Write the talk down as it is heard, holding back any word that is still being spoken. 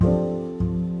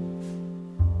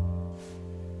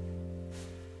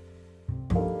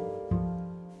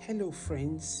Hello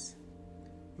friends,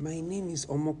 my name is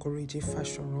Omokoreje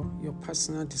Fashoro, your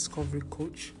personal discovery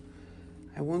coach.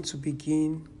 I want to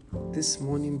begin this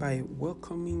morning by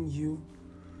welcoming you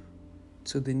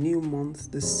to the new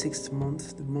month, the 6th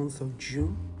month, the month of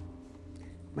June.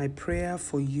 My prayer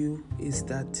for you is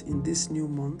that in this new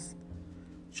month,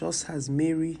 just as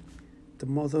Mary, the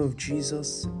mother of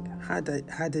Jesus, had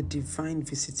a divine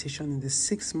visitation in the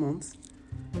 6th month,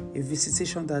 a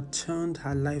visitation that turned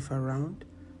her life around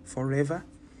forever,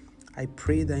 I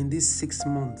pray that in this 6th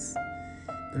month,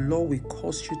 the Lord will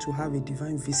cause you to have a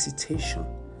divine visitation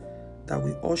that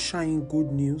will usher in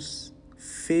good news,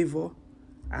 favor,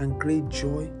 and great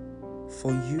joy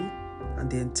for you and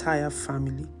the entire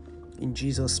family in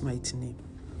Jesus' mighty name.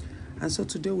 And so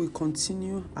today we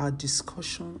continue our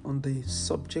discussion on the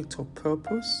subject of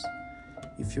purpose.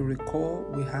 If you recall,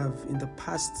 we have in the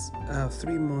past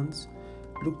 3 months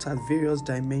looked at various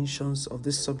dimensions of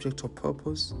this subject of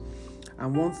purpose.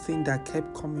 And one thing that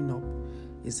kept coming up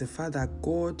is the fact that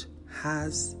God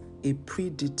has a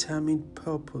predetermined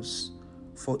purpose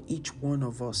for each one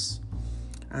of us.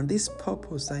 And this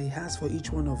purpose that He has for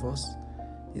each one of us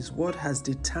is what has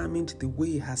determined the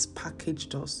way He has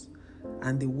packaged us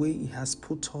and the way He has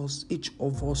put us, each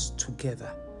of us,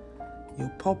 together. Your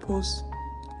purpose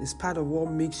is part of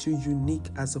what makes you unique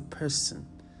as a person.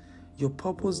 Your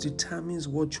purpose determines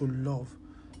what you love.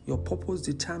 Your purpose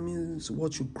determines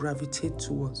what you gravitate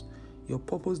towards. Your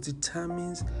purpose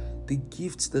determines the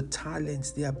gifts, the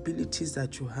talents, the abilities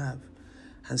that you have.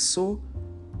 And so,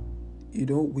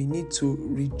 we need to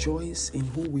rejoice in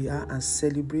who we are and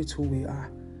celebrate who we are,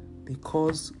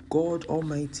 because God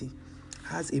Almighty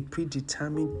has a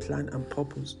predetermined plan and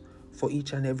purpose for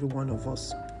each and every one of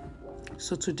us.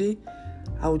 So today,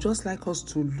 I would just like us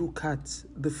to look at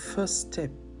the first step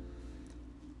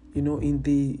in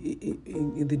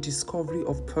the discovery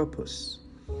of purpose.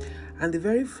 And the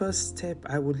very first step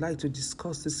I would like to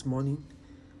discuss this morning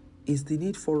is the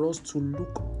need for us to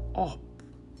look up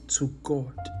to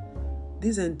God.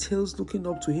 This entails looking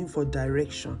up to Him for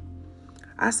direction,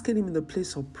 asking Him in the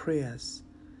place of prayers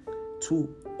to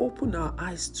open our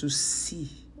eyes to see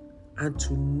and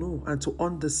to know and to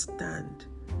understand,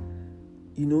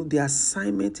 the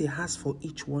assignment He has for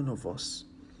each one of us.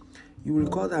 You will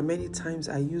recall that many times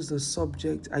I use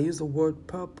the word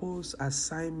purpose,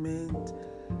 assignment,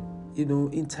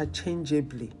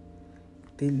 interchangeably.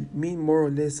 They mean more or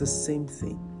less the same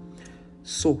thing.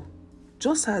 So,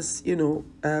 just as,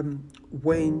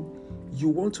 when you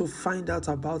want to find out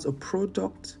about a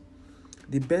product,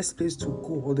 the best place to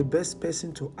go or the best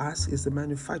person to ask is the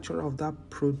manufacturer of that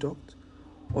product,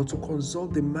 or to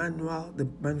consult the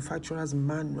manufacturer's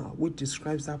manual, which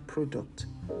describes that product.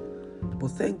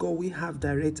 But thank God we have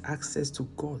direct access to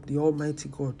God, the Almighty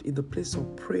God, in the place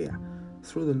of prayer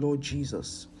through the Lord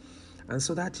Jesus. And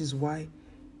so that is why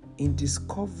in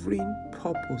discovering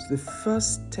purpose, the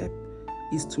first step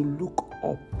is to look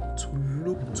up, to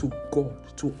look to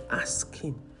God, to ask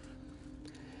Him.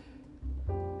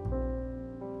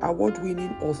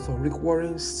 Award-winning author Rick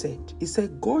Warren said,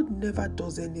 God never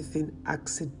does anything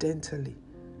accidentally,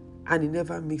 and He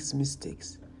never makes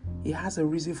mistakes. He has a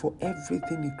reason for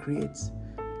everything He creates.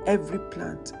 Every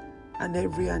plant and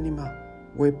every animal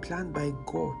were planned by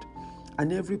God,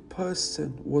 and every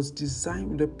person was designed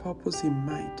with a purpose in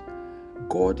mind.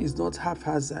 God is not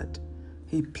haphazard.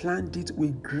 He planned it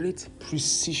with great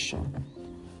precision.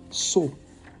 So,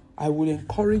 I will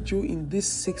encourage you in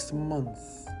this 6th month,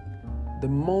 the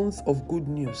month of good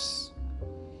news,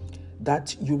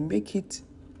 that you make it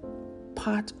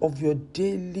part of your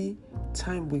daily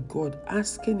time with God,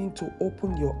 asking Him to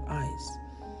open your eyes,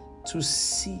 to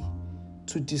see,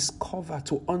 to discover,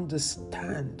 to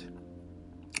understand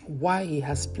why He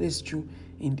has placed you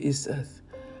in this earth.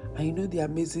 And the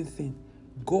amazing thing,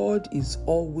 God is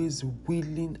always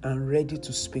willing and ready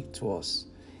to speak to us.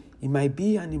 It might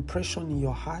be an impression in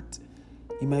your heart.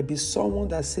 It might be someone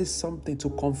that says something to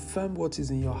confirm what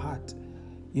is in your heart.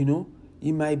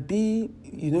 It might be,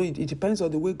 it depends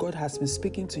on the way God has been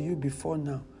speaking to you before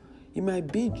now. It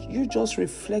might be you just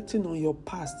reflecting on your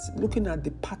past, looking at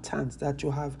the patterns that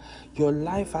you have, your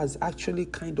life has actually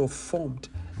kind of formed.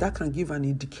 That can give an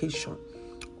indication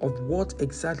of what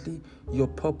exactly your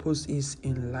purpose is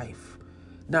in life.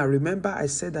 Now, remember I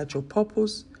said that your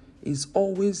purpose is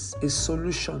always a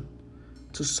solution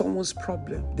to someone's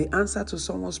problem, the answer to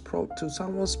someone's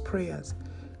prayers,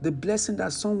 the blessing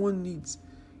that someone needs.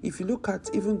 If you look at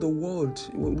even the world,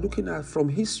 we're looking at from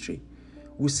history,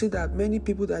 we see that many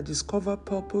people that discover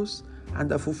purpose and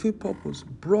that fulfill purpose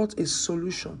brought a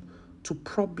solution to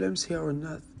problems here on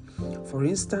earth. For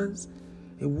instance,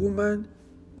 a woman,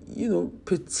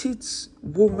 petite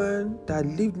woman that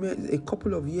lived a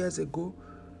couple of years ago,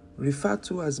 referred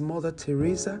to as Mother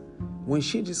Teresa, when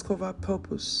she discovered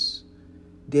purpose,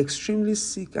 the extremely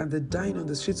sick and the dying on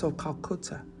the streets of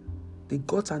Calcutta, they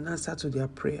got an answer to their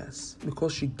prayers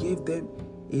because she gave them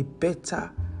a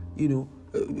better,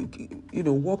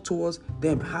 work towards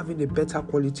them having a better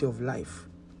quality of life.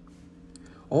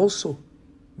 Also,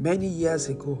 many years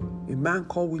ago, a man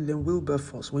called William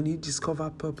Wilberforce, when he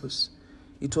discovered purpose,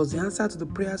 it was the answer to the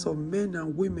prayers of men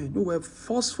and women who were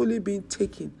forcefully being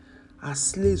taken as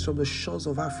slaves from the shores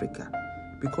of Africa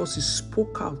because he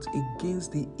spoke out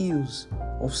against the ills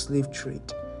of slave trade.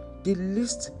 The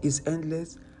list is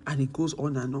endless and it goes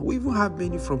on and on. We even have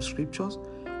many from scriptures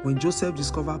when Joseph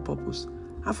discovered purpose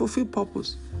and fulfilled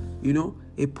purpose.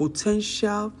 A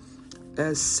potential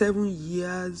 7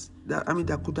 years that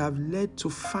could have led to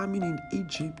famine in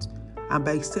Egypt and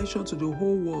by extension to the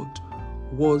whole world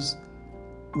was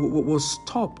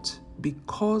stopped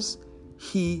because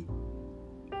he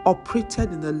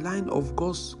operated in the line of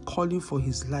God's calling for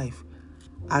his life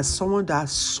as someone that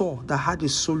had a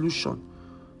solution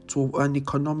to an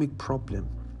economic problem.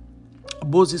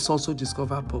 Moses also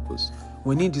discovered purpose.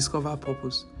 When he discovered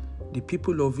purpose, the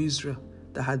people of Israel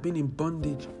that had been in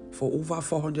bondage for over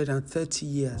 430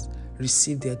 years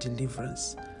received their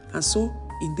deliverance. And so,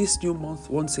 in this new month,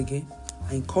 once again,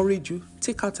 I encourage you,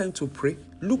 take our time to pray,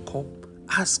 look up,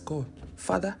 ask God,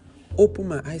 Father, open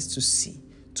my eyes to see,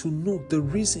 to know the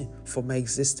reason for my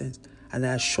existence. And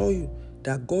I assure you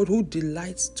that God, who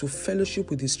delights to fellowship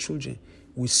with his children,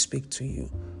 will speak to you.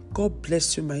 God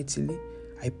bless you mightily.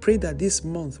 I pray that this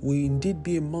month will indeed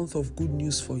be a month of good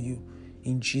news for you.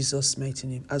 In Jesus' mighty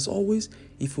name. As always,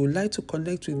 if you would like to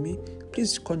connect with me,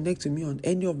 please connect with me on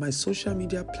any of my social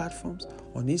media platforms,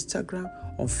 on Instagram,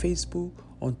 on Facebook,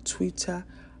 on Twitter,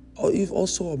 or if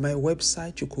also on my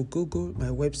website. You could Google my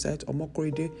website,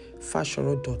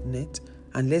 omokoredefashoro.net,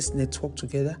 and let's network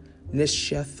together. Let's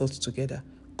share thoughts together.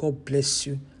 God bless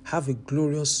you. Have a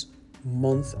glorious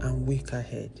month and week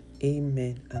ahead.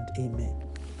 Amen and amen.